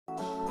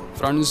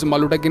Friends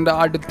മലുടെക്കിൻ്റെ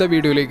അടുത്ത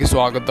വീഡിയോയിലേക്ക്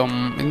സ്വാഗതം.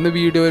 ഇന്ന്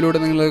വീഡിയോയിലൂടെ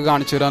നിങ്ങൾക്ക്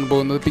കാണിച്ചു തരാൻ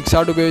പോകുന്നത്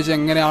പിക്സാർട്ട് ഉപയോഗിച്ച്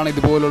എങ്ങനെയാണ്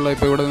ഇതുപോലുള്ള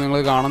ഇപ്പോൾ ഇവിടെ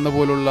നിങ്ങൾ കാണുന്ന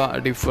പോലുള്ള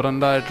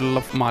ഡിഫറൻ്റ്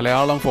ആയിട്ടുള്ള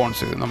മലയാളം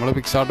ഫോൺസ് നമ്മൾ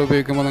പിക്സാർട്ട്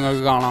ഉപയോഗിക്കുമ്പോൾ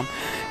നിങ്ങൾക്ക് കാണാം.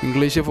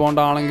 ഇംഗ്ലീഷ്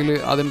ഫോണ്ട് ആണെങ്കിൽ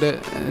അതിൻ്റെ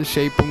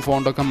ഷേപ്പും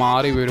ഫോണ്ടൊക്കെ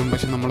മാറി വരും.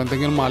 പക്ഷെ നമ്മൾ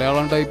എന്തെങ്കിലും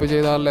മലയാളം ടൈപ്പ്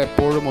ചെയ്താൽ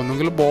എപ്പോഴും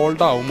ഒന്നുകിൽ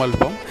ബോൾഡാവും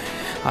അല്പം,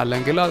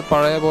 അല്ലെങ്കിൽ അത്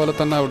പഴയ പോലെ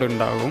തന്നെ അവിടെ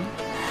ഉണ്ടാകും.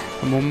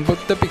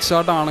 മുമ്പത്തെ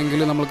പിക്സാർട്ട് ആണെങ്കിൽ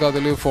നമുക്ക്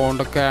അതിൽ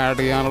ഫോണ്ടൊക്കെ ആഡ്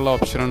ചെയ്യാനുള്ള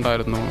ഓപ്ഷൻ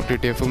ഉണ്ടായിരുന്നു,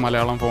 TTF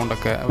മലയാളം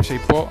ഫോണ്ടൊക്കെ. പക്ഷേ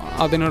ഇപ്പോൾ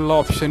അതിനുള്ള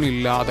ഓപ്ഷൻ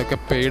ഇല്ല, അതൊക്കെ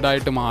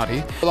പെയ്ഡായിട്ട് മാറി.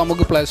 അപ്പോൾ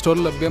നമുക്ക് പ്ലേ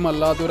സ്റ്റോറിൽ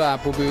ലഭ്യമല്ലാത്തൊരു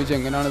ആപ്പ് ഉപയോഗിച്ച്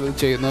എങ്ങനെയാണ് ഇത്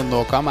ചെയ്യുന്നത്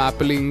നോക്കാം.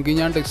 ആപ്പ് ലിങ്ക്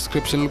ഞാൻ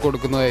ഡിസ്ക്രിപ്ഷനിൽ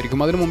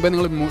കൊടുക്കുന്നതായിരിക്കും. അതിന് മുമ്പേ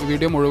നിങ്ങൾ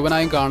വീഡിയോ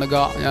മുഴുവനായും കാണുക.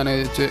 ഞാൻ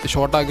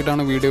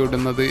ഷോർട്ടാക്കിയിട്ടാണ് വീഡിയോ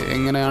ഇടുന്നത്.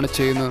 എങ്ങനെയാണ്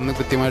ചെയ്യുന്നതെന്ന്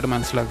കൃത്യമായിട്ട്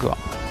മനസ്സിലാക്കുക.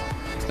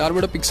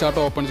 ഞാനിവിടെ പിക്സാർട്ട്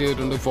ഓപ്പൺ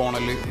ചെയ്തിട്ടുണ്ട്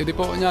ഫോണിൽ.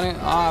 ഇതിപ്പോൾ ഞാൻ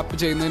ആ ആപ്പ്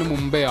ചെയ്യുന്നതിന്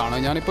മുമ്പേ ആണ്.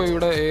 ഞാനിപ്പോൾ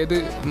ഇവിടെ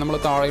നമ്മൾ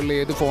താഴെയുള്ള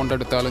ഏത് ഫോണ്ട്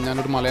എടുത്താലും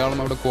ഞാനൊരു മലയാളം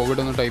അവിടെ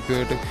കോവിഡ് എന്ന് ടൈപ്പ്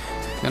ചെയ്തിട്ട്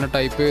ഞാൻ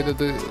ടൈപ്പ്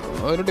ചെയ്തത്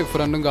ഒരു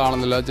ഡിഫറൻറ്റും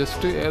കാണുന്നില്ല.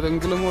 ജസ്റ്റ്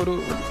ഏതെങ്കിലും ഒരു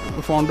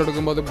ഫോണ്ട്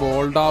എടുക്കുമ്പോൾ അത്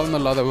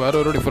ബോൾഡാവുന്നല്ലാതെ വേറെ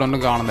ഒരു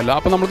ഡിഫറൻറ്റും കാണുന്നില്ല.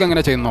 അപ്പോൾ നമുക്ക്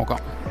എങ്ങനെ ചെയ്യുന്ന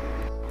നോക്കാം.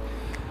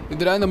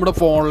 ഇതിനായി നമ്മുടെ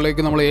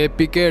ഫോണിലേക്ക് നമ്മൾ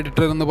APK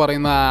എഡിറ്റർ എന്ന്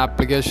പറയുന്ന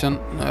ആപ്ലിക്കേഷൻ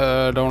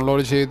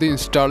ഡൗൺലോഡ് ചെയ്ത്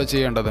ഇൻസ്റ്റാൾ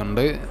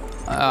ചെയ്യേണ്ടതുണ്ട്.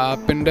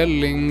 ആപ്പിൻ്റെ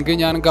ലിങ്ക്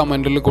ഞാൻ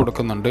കമൻറ്റിൽ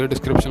കൊടുക്കുന്നുണ്ട്,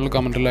 ഡിസ്ക്രിപ്ഷനിൽ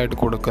കമൻറ്റിലായിട്ട്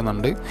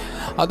കൊടുക്കുന്നുണ്ട്.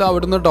 അത്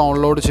അവിടുന്ന്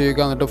ഡൗൺലോഡ് ചെയ്യുക,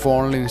 എന്നിട്ട്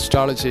ഫോണിൽ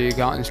ഇൻസ്റ്റാൾ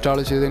ചെയ്യുക. ഇൻസ്റ്റാൾ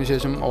ചെയ്തതിന്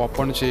ശേഷം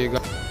ഓപ്പൺ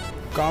ചെയ്യുക.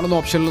 കാണുന്ന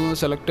ഓപ്ഷനിൽ നിന്ന്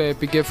സെലക്ട്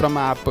APK ഫ്രം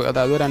ആപ്പ്,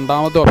 അതായത്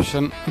രണ്ടാമത്തെ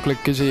ഓപ്ഷൻ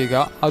ക്ലിക്ക് ചെയ്യുക.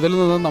 അതിൽ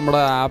നിന്ന്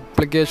നമ്മുടെ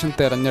ആപ്ലിക്കേഷൻ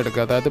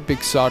തിരഞ്ഞെടുക്കുക, അതായത്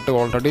പിക്സാർട്ട്.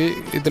 ഓൾറെഡി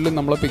ഇതിൽ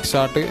നമ്മൾ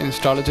പിക്സാർട്ട്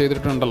ഇൻസ്റ്റാൾ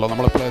ചെയ്തിട്ടുണ്ടല്ലോ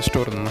നമ്മൾ പ്ലേ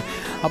സ്റ്റോറിൽ നിന്ന്.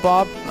 അപ്പോൾ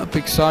ആ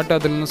പിക്സാർട്ട്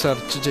അതിൽ നിന്ന്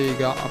സെർച്ച്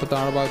ചെയ്യുക. അപ്പോൾ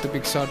താഴെ ഭാഗത്ത്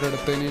പിക്സാർട്ട്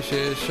എടുത്തതിന്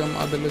ശേഷം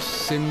അതിൽ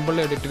സിമ്പിൾ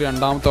എഡിറ്റ്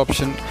രണ്ടാമത്തെ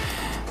ഓപ്ഷൻ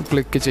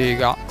ക്ലിക്ക്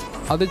ചെയ്യുക.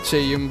 അത്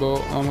ചെയ്യുമ്പോൾ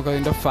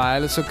നമുക്കതിൻ്റെ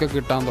ഫയൽസൊക്കെ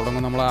കിട്ടാൻ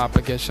തുടങ്ങും. നമ്മളെ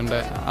ആപ്ലിക്കേഷൻ്റെ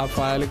ആ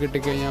ഫയൽ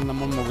കിട്ടിക്കഴിഞ്ഞാൽ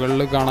നമ്മൾ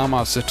മുകളിൽ കാണാം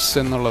അസറ്റ്സ്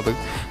എന്നുള്ളത്.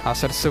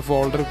 അസറ്റ്സ്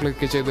ഫോൾഡർ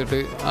ക്ലിക്ക് ചെയ്തിട്ട്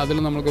അതിൽ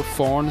നമുക്ക്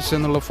ഫോൺസ്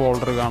എന്നുള്ള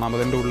ഫോൾഡർ കാണാം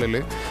അതിൻ്റെ ഉള്ളിൽ.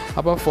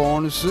 അപ്പോൾ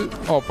ഫോൺസ്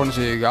ഓപ്പൺ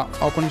ചെയ്യുക.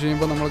 ഓപ്പൺ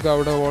ചെയ്യുമ്പോൾ നമുക്ക്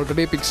അവിടെ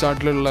ഓൾറെഡി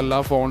പിക്സാർട്ടിലുള്ള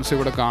എല്ലാ ഫോൺസും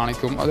ഇവിടെ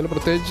കാണിക്കും. അതിൽ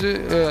പ്രത്യേകിച്ച്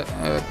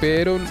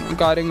പേരും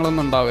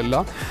കാര്യങ്ങളൊന്നും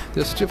ഉണ്ടാവില്ല,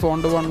 ജസ്റ്റ്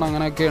ഫോണ്ട് വണ്ണം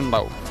അങ്ങനെയൊക്കെ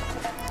ഉണ്ടാവും.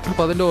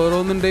 അപ്പോൾ അതിൻ്റെ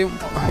ഓരോന്നിൻ്റെയും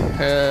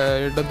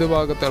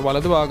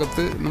വലത്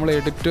ഭാഗത്ത് നമ്മൾ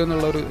എഡിറ്റ്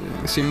എന്നുള്ളൊരു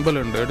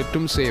സിമ്പിളുണ്ട്,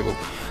 എഡിറ്റും സേവും.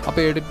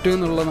 അപ്പോൾ എഡിറ്റ്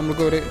എന്നുള്ള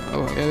നമുക്കൊരു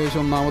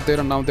ഏകദേശം ഒന്നാമത്തെ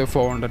രണ്ടാമത്തെ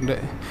ഫോണ്ടിൻ്റെ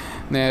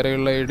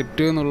നേരെയുള്ള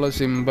എഡിറ്റ് എന്നുള്ള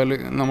സിമ്പിൾ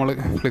നമ്മൾ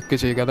ക്ലിക്ക്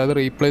ചെയ്യുക. അതായത്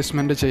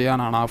റീപ്ലേസ്മെൻറ്റ്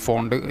ചെയ്യാനാണ് ആ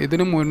ഫോണ്ട്.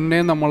 ഇതിന് മുന്നേ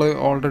നമ്മൾ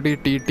ഓൾറെഡി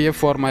TTF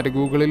ഫോർമാറ്റ്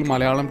ഗൂഗിളിൽ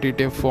മലയാളം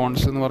TTF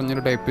ഫോൺസ് എന്ന്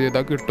പറഞ്ഞൊരു ടൈപ്പ്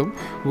ചെയ്താൽ കിട്ടും.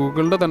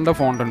 ഗൂഗിളിൻ്റെ തന്നെ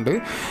ഫോണ്ട് ഉണ്ട്.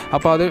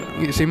 അപ്പോൾ അത്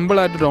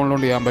സിമ്പിളായിട്ട്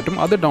ഡൗൺലോഡ് ചെയ്യാൻ പറ്റും.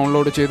 അത്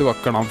ഡൗൺലോഡ് ചെയ്ത്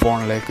വെക്കണം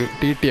ഫോണിലേക്ക്.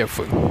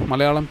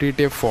 Malayalam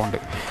TTF font.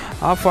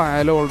 ആ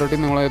ഫയൽ ഓൾറെഡി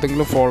നിങ്ങൾ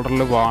ഏതെങ്കിലും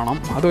ഫോൾഡറിൽ വേണം.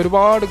 അത്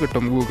ഒരുപാട്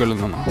കിട്ടും ഗൂഗിളിൽ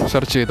നിന്ന്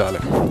സെർച്ച് ചെയ്താൽ.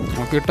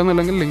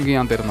 കിട്ടുന്നില്ലെങ്കിൽ ലിങ്ക്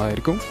ഞാൻ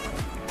തരുന്നതായിരിക്കും.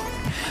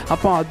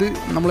 അപ്പോൾ അത്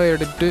നമ്മൾ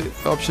എഡിറ്റ്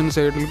ഓപ്ഷൻ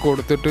സൈഡിൽ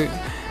കൊടുത്തിട്ട്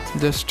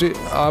ജസ്റ്റ്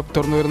ആ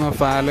തുറന്നു വരുന്ന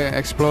ഫയൽ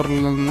എക്സ്പ്ലോറിൽ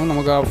നിന്ന്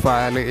നമുക്ക് ആ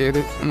ഫയൽ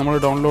നമ്മൾ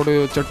ഡൗൺലോഡ്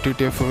ചെയ്ത് വെച്ച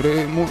TTF ഒരു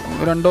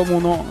 2 or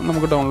 3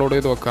 നമുക്ക് ഡൗൺലോഡ്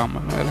ചെയ്ത് വെക്കാം,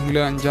 അല്ലെങ്കിൽ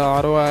 5 or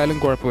 6 ആയാലും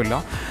കുഴപ്പമില്ല.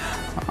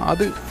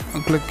 അത്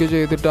ക്ലിക്ക്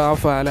ചെയ്തിട്ട് ആ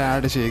ഫയൽ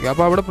ആഡ് ചെയ്യുക.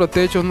 അപ്പോൾ അവിടെ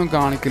പ്രത്യേകിച്ച് ഒന്നും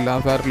കാണിക്കില്ല. ആ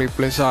ഫയൽ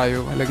റീപ്ലേസ്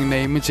ആയോ അല്ലെങ്കിൽ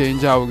നെയിം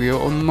ചേഞ്ച് ആവുകയോ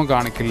ഒന്നും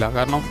കാണിക്കില്ല.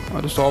 കാരണം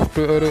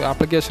ഒരു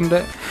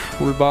ആപ്ലിക്കേഷൻ്റെ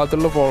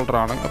ഉൾഭാഗത്തുള്ള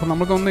ഫോൾഡറാണ്. അപ്പോൾ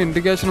നമുക്കൊന്നും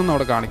ഇൻഡിക്കേഷനൊന്നും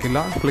അവിടെ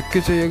കാണിക്കില്ല.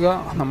 ക്ലിക്ക് ചെയ്യുക,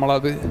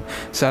 നമ്മളത്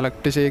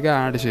സെലക്ട് ചെയ്യുക,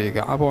 ആഡ് ചെയ്യുക.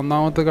 അപ്പോൾ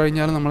ഒന്നാമത്തെ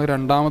കഴിഞ്ഞാൽ നമ്മൾ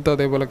രണ്ടാമത്തെ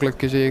അതേപോലെ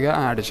ക്ലിക്ക് ചെയ്യുക,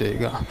 ആഡ്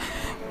ചെയ്യുക.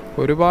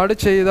 ഒരുപാട്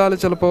ചെയ്താൽ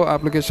ചിലപ്പോൾ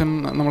ആപ്ലിക്കേഷൻ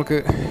നമുക്ക്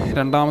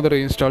രണ്ടാമത്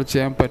റീഇൻസ്റ്റാൾ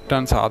ചെയ്യാൻ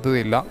പറ്റാൻ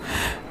സാധ്യതയില്ല.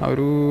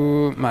 ഒരു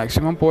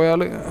മാക്സിമം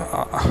പോയാൽ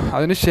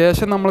അതിന്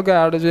ശേഷം നമ്മൾക്ക്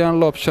ആഡ്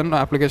ചെയ്യാനുള്ള ഓപ്ഷൻ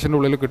ആപ്ലിക്കേഷൻ്റെ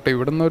ഉള്ളിൽ കിട്ടും.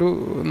 ഇവിടെ നിന്നൊരു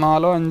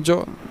 4 or 5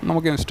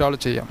 നമുക്ക് ഇൻസ്റ്റാൾ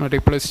ചെയ്യാം,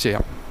 റീപ്ലേസ്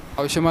ചെയ്യാം.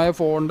 ആവശ്യമായ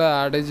ഫോണ്ട്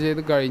ആഡ്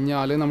ചെയ്ത്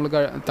കഴിഞ്ഞാൽ നമ്മൾ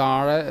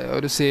താഴെ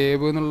ഒരു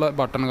സേവ് എന്നുള്ള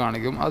ബട്ടൺ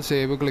കാണിക്കും. ആ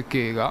സേവ് ക്ലിക്ക്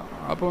ചെയ്യുക.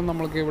 അപ്പോൾ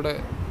നമ്മൾക്ക് ഇവിടെ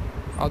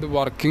അത്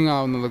വർക്കിംഗ്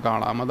ആവുന്നത്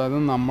കാണാം. അതായത്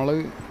നമ്മൾ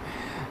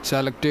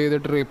സെലക്ട്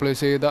ചെയ്തിട്ട്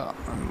റീപ്ലേസ് ചെയ്ത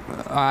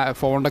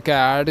ഫോണ്ടൊക്കെ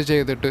ആഡ്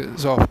ചെയ്തിട്ട്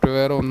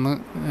സോഫ്റ്റ്വെയർ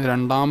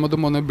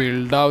രണ്ടാമതും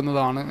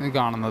ബിൽഡാവുന്നതാണ്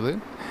കാണുന്നത്.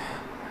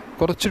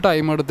 കുറച്ച്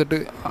ടൈം എടുത്തിട്ട്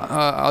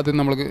അത്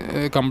നമ്മൾക്ക്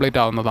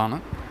കംപ്ലീറ്റ് ആവുന്നതാണ്.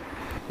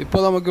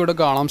 ഇപ്പോൾ നമുക്കിവിടെ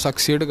കാണാം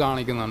സക്സീഡ്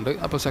കാണിക്കുന്നുണ്ട്.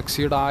 അപ്പോൾ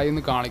സക്സീഡ്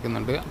ആയെന്ന്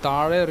കാണിക്കുന്നുണ്ട്.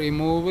 താഴെ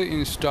റിമൂവ്,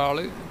 ഇൻസ്റ്റാൾ,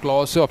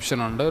 ക്ലോസ് ഓപ്ഷൻ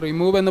ഉണ്ട്.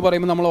 റിമൂവ് എന്ന്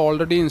പറയുമ്പോൾ നമ്മൾ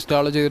ഓൾറെഡി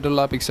ഇൻസ്റ്റാൾ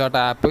ചെയ്തിട്ടുള്ള പിക്സാർട്ട്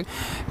ആപ്പ്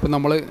ഇപ്പോൾ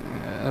നമ്മൾ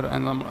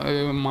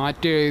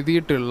മാറ്റി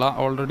എഴുതിയിട്ടുള്ള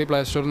ഓൾറെഡി പ്ലേ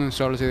സ്റ്റോറിൽ നിന്ന്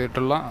ഇൻസ്റ്റാൾ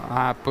ചെയ്തിട്ടുള്ള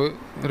ആപ്പ്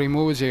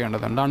റിമൂവ്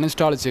ചെയ്യേണ്ടതുണ്ട്,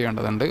 അൺഇൻസ്റ്റാൾ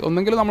ചെയ്യേണ്ടതുണ്ട്.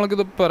 ഒന്നെങ്കിൽ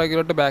നമ്മൾക്കിത്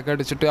പിറകിലോട്ട് ബാക്ക്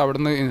അടിച്ചിട്ട്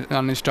അവിടുന്ന്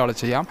അൺഇൻസ്റ്റാൾ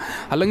ചെയ്യാം,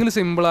 അല്ലെങ്കിൽ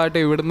സിമ്പിളായിട്ട്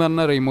ഇവിടുന്ന്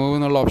തന്നെ റിമൂവ്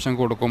എന്നുള്ള ഓപ്ഷൻ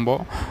കൊടുക്കുമ്പോൾ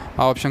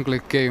ആ ഓപ്ഷൻ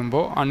ക്ലിക്ക്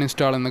ചെയ്യുമ്പോൾ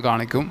അൺഇൻസ്റ്റാൾ എന്ന്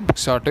കാണിക്കും.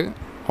 പിക്സാർട്ട്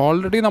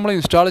ഓൾറെഡി നമ്മൾ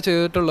ഇൻസ്റ്റാൾ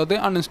ചെയ്തിട്ടുള്ളത്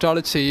അൺഇൻസ്റ്റാൾ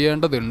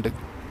ചെയ്യേണ്ടതുണ്ട്.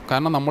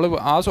 കാരണം നമ്മൾ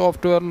ആ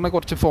സോഫ്റ്റ്വെയറിൻ്റെ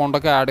കുറച്ച്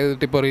ഫോണ്ടൊക്കെ ആഡ്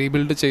ചെയ്തിട്ട് ഇപ്പോൾ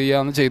റീബിൽഡ്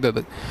ചെയ്യാമെന്ന്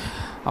ചെയ്തത്.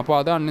 അപ്പോൾ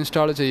അത്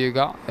അൺഇൻസ്റ്റാൾ ചെയ്യുക,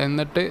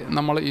 എന്നിട്ട്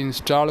നമ്മൾ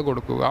ഇൻസ്റ്റാൾ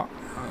കൊടുക്കുക.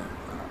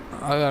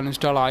 അത്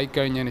അൺഇൻസ്റ്റാൾ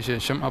ആയിക്കഴിഞ്ഞതിന്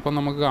ശേഷം അപ്പോൾ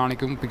നമുക്ക്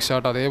കാണിക്കും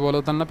പിക്സാർട്ട്. അതേപോലെ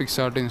തന്നെ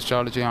പിക്സാർട്ട്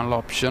ഇൻസ്റ്റാൾ ചെയ്യാനുള്ള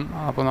ഓപ്ഷൻ.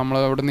 അപ്പോൾ നമ്മൾ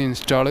അവിടെ നിന്ന്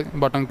ഇൻസ്റ്റാൾ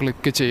ബട്ടൺ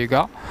ക്ലിക്ക് ചെയ്യുക,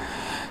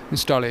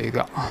 ഇൻസ്റ്റാൾ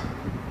ചെയ്യുക.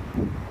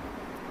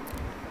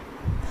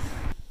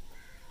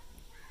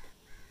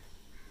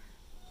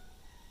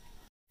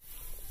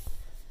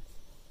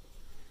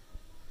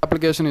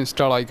 ആപ്ലിക്കേഷൻ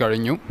ഇൻസ്റ്റാൾ ആയി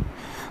കഴിഞ്ഞു.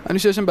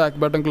 അതിനുശേഷം ബാക്ക്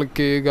ബട്ടൺ ക്ലിക്ക്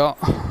ചെയ്യുക.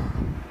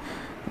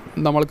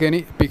 നമ്മൾക്കിനി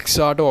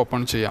പിക്സാർട്ട്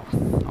ഓപ്പൺ ചെയ്യാം.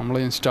 നമ്മൾ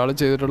ഇൻസ്റ്റാൾ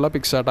ചെയ്തിട്ടുള്ള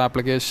പിക്സാർട്ട്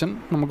ആപ്ലിക്കേഷൻ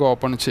നമുക്ക്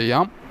ഓപ്പൺ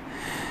ചെയ്യാം.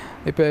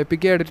 ഇപ്പോൾ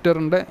എപികെ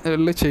എഡിറ്ററിൻ്റെ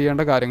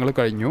ചെയ്യേണ്ട കാര്യങ്ങൾ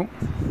കഴിഞ്ഞു.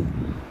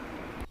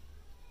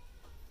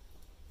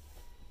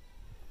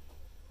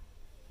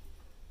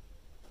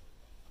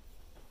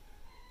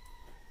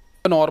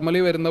 നോർമലി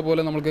വരുന്ന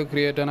പോലെ നമുക്ക്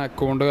ക്രിയേറ്റ് ആൻ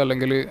അക്കൗണ്ട്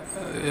അല്ലെങ്കിൽ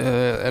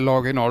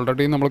ലോഗിൻ,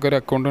 ഓൾറെഡി നമുക്കൊരു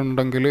അക്കൗണ്ട്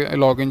ഉണ്ടെങ്കിൽ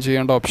ലോഗിൻ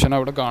ചെയ്യേണ്ട ഓപ്ഷൻ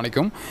അവിടെ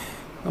കാണിക്കും.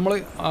 നമ്മൾ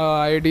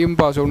ഐ ഡിയും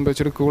പാസ്വേഡും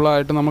വെച്ചിട്ട്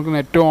കൂളായിട്ട് നമുക്ക്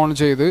നെറ്റ് ഓൺ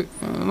ചെയ്ത്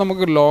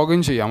നമുക്ക് ലോഗിൻ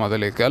ചെയ്യാം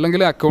അതിലേക്ക്.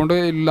 അല്ലെങ്കിൽ അക്കൗണ്ട്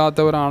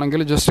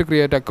ഇല്ലാത്തവരാണെങ്കിൽ ജസ്റ്റ്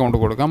ക്രിയേറ്റ് അക്കൗണ്ട്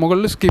കൊടുക്കാം.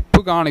 മുകളിൽ സ്കിപ്പ്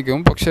കാണിക്കും.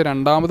 പക്ഷേ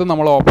രണ്ടാമത്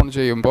നമ്മൾ ഓപ്പൺ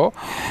ചെയ്യുമ്പോൾ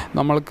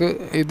നമ്മൾക്ക്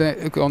ഇത്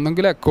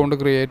ഒന്നെങ്കിൽ അക്കൗണ്ട്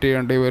ക്രിയേറ്റ്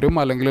ചെയ്യേണ്ടി വരും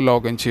അല്ലെങ്കിൽ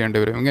ലോഗിൻ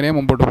ചെയ്യേണ്ടി വരും. ഇങ്ങനെ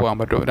മുമ്പോട്ട് പോകാൻ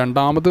പറ്റും.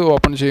 രണ്ടാമത്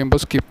ഓപ്പൺ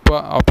ചെയ്യുമ്പോൾ സ്കിപ്പ്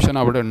ഓപ്ഷൻ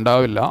അവിടെ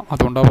ഉണ്ടാവില്ല.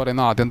 അതുകൊണ്ടാണ്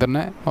പറയുന്നത് ആദ്യം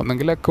തന്നെ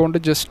ഒന്നെങ്കിൽ അക്കൗണ്ട്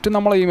ജസ്റ്റ്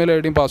നമ്മൾ ഇമെയിൽ ഐ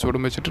ഡിയും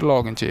പാസ്വേഡും വെച്ചിട്ട്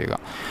ലോഗിൻ ചെയ്യുക.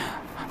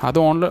 അത്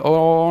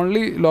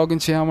ഓൺലി ലോഗിൻ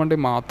ചെയ്യാൻ വേണ്ടി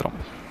മാത്രം.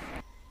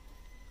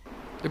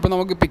 ഇപ്പോൾ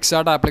നമുക്ക്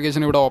പിക്സാർട്ട്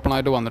ആപ്ലിക്കേഷൻ ഇവിടെ ഓപ്പൺ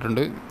ആയിട്ട്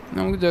വന്നിട്ടുണ്ട്.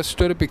 നമുക്ക്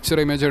ജസ്റ്റ് ഒരു പിക്ചർ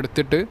ഇമേജ്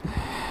എടുത്തിട്ട്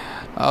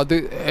അത്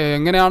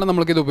എങ്ങനെയാണ്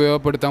നമ്മൾക്കിത്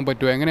ഉപയോഗപ്പെടുത്താൻ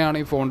പറ്റുക, എങ്ങനെയാണ്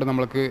ഈ ഫോണ്ട്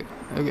നമ്മൾക്ക്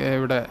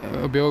ഇവിടെ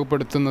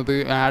ഉപയോഗപ്പെടുത്തുന്നത്,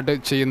 ആഡ്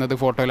ചെയ്യുന്നത്,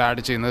 ഫോട്ടോയിൽ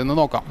ആഡ് ചെയ്യുന്നത് എന്ന്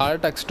നോക്കാം. ആ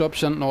ടെക്സ്റ്റ്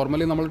ഓപ്ഷൻ,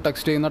 നോർമലി നമ്മൾ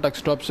ടെക്സ്റ്റ് ചെയ്യുന്ന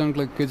ടെക്സ്റ്റ് ഓപ്ഷൻ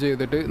ക്ലിക്ക്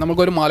ചെയ്തിട്ട്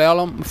നമുക്കൊരു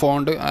മലയാളം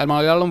ഫോണ്ട്,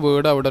 മലയാളം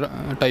വേർഡ് അവിടെ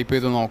ടൈപ്പ്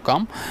ചെയ്ത്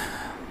നോക്കാം.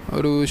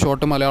 ഒരു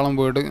ഷോർട്ട് മലയാളം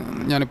വേർഡ്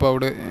ഞാനിപ്പോൾ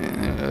അവിടെ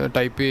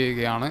ടൈപ്പ്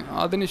ചെയ്യുകയാണ്.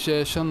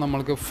 അതിനുശേഷം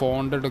നമ്മൾക്ക്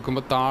ഫോണ്ട്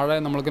എടുക്കുമ്പോൾ താഴെ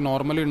നമ്മൾക്ക്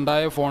നോർമലി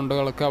ഉണ്ടായ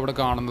ഫോണ്ടുകളൊക്കെ അവിടെ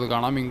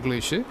കാണാം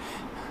ഇംഗ്ലീഷ്.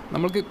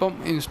 നമ്മൾക്കിപ്പം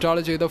ഇൻസ്റ്റാൾ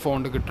ചെയ്ത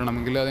ഫോണ്ട്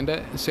കിട്ടണമെങ്കിൽ അതിൻ്റെ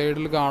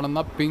സൈഡിൽ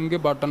കാണുന്ന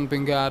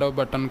പിങ്ക് ആരോ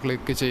ബട്ടൺ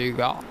ക്ലിക്ക്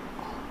ചെയ്യുക.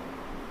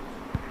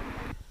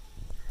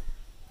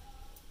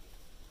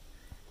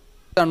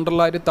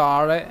 അണ്ടർലായിട്ട്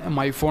താഴെ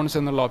മൈ ഫോൺസ്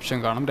എന്നുള്ള ഓപ്ഷൻ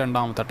കാണും,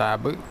 രണ്ടാമത്തെ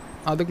ടാബ്.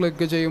 അത്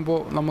ക്ലിക്ക് ചെയ്യുമ്പോൾ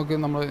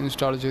നമ്മൾ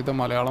ഇൻസ്റ്റാൾ ചെയ്ത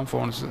മലയാളം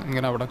ഫോൺസ്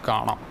ഇങ്ങനെ അവിടെ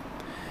കാണാം.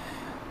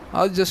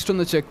 അത് ജസ്റ്റ്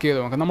ഒന്ന് ചെക്ക് ചെയ്ത്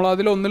നോക്കാം. നമ്മൾ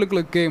അതിലൊന്നിൽ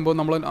ക്ലിക്ക് ചെയ്യുമ്പോൾ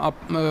നമ്മൾ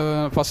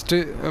ഫസ്റ്റ്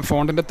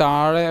ഫോണ്ടിൻ്റെ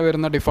താഴെ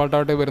വരുന്ന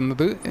ഡിഫോൾട്ടായിട്ട്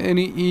വരുന്നത്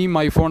ഇനി ഈ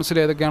മൈ ഫോൺസിൽ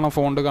ഏതൊക്കെയാണോ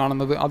ഫോണ്ട്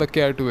കാണുന്നത്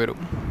അതൊക്കെ ആയിട്ട് വരും.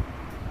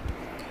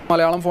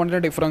 മലയാളം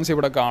ഫോണ്ടിൻ്റെ ഡിഫറൻസ്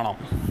ഇവിടെ കാണാം.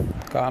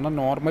 കാരണം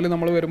നോർമലി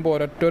നമ്മൾ വരുമ്പോൾ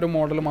ഒരൊറ്റൊരു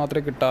മോഡൽ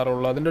മാത്രമേ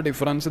കിട്ടാറുള്ളൂ. അതിൻ്റെ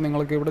ഡിഫറൻസ്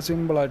നിങ്ങൾക്ക് ഇവിടെ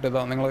സിമ്പിളായിട്ട്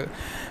ഇതാണ്. നിങ്ങൾ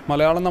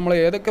മലയാളം നമ്മൾ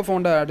ഏതൊക്കെ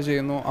ഫോണ്ട് ആഡ്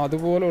ചെയ്യുന്നു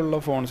അതുപോലുള്ള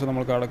ഫോൺസ്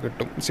നമുക്ക് അവിടെ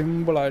കിട്ടും.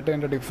 സിമ്പിളായിട്ട്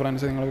അതിൻ്റെ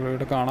ഡിഫറൻസ് നിങ്ങൾക്ക്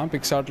ഇവിടെ കാണാം.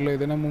 പിക്സാർട്ടിൽ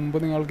ഇതിന് മുമ്പ്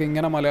നിങ്ങൾക്ക്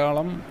ഇങ്ങനെ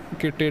മലയാളം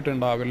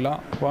കിട്ടിയിട്ടുണ്ടാവില്ല.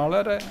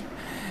 വളരെ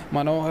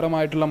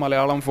മനോഹരമായിട്ടുള്ള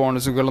മലയാളം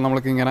ഫോൺസുകൾ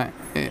നമ്മൾക്കിങ്ങനെ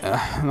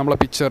നമ്മളെ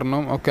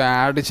പിക്ചറിനും ഒക്കെ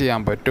ആഡ്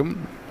ചെയ്യാൻ പറ്റും,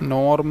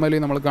 നോർമലി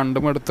നമ്മൾ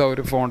കണ്ടുമെടുത്ത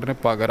ഒരു ഫോണ്ടിന്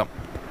പകരം.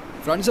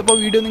 ഫ്രണ്ട്സ്, അപ്പോൾ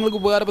വീഡിയോ നിങ്ങൾക്ക്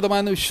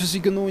ഉപകാരപ്രദമായെന്ന്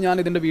വിശ്വസിക്കുന്നു. ഞാൻ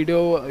ഇതിൻ്റെ വീഡിയോ,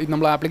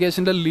 നമ്മൾ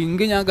ആപ്ലിക്കേഷൻ്റെ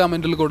ലിങ്ക് ഞാൻ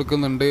കമൻറ്റിൽ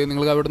കൊടുക്കുന്നുണ്ട്.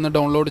 നിങ്ങൾക്ക് അവിടെ നിന്ന്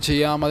ഡൗൺലോഡ്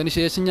ചെയ്യാം.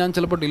 അതിനുശേഷം ഞാൻ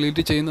ചിലപ്പോൾ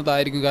ഡിലീറ്റ്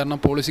ചെയ്യുന്നതായിരിക്കും, കാരണം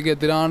പോളിസിക്ക്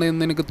എതിരാണ്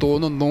എന്ന് എനിക്ക്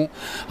തോന്നുന്നു.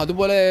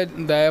 അതുപോലെ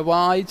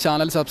ദയവായി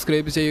ചാനൽ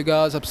സബ്സ്ക്രൈബ് ചെയ്യുക,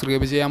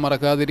 സബ്സ്ക്രൈബ് ചെയ്യാൻ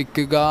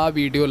മറക്കാതിരിക്കുക,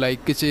 വീഡിയോ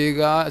ലൈക്ക്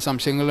ചെയ്യുക,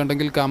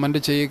 സംശയങ്ങളുണ്ടെങ്കിൽ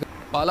കമൻറ്റ് ചെയ്യുക.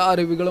 പല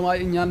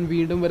അറിവുകളുമായി ഞാൻ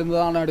വീണ്ടും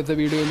വരുന്നതാണ് അടുത്ത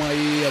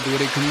വീഡിയോയുമായി.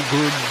 അതുവരേക്കും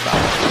ഗുഡ്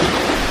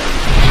ബൈ.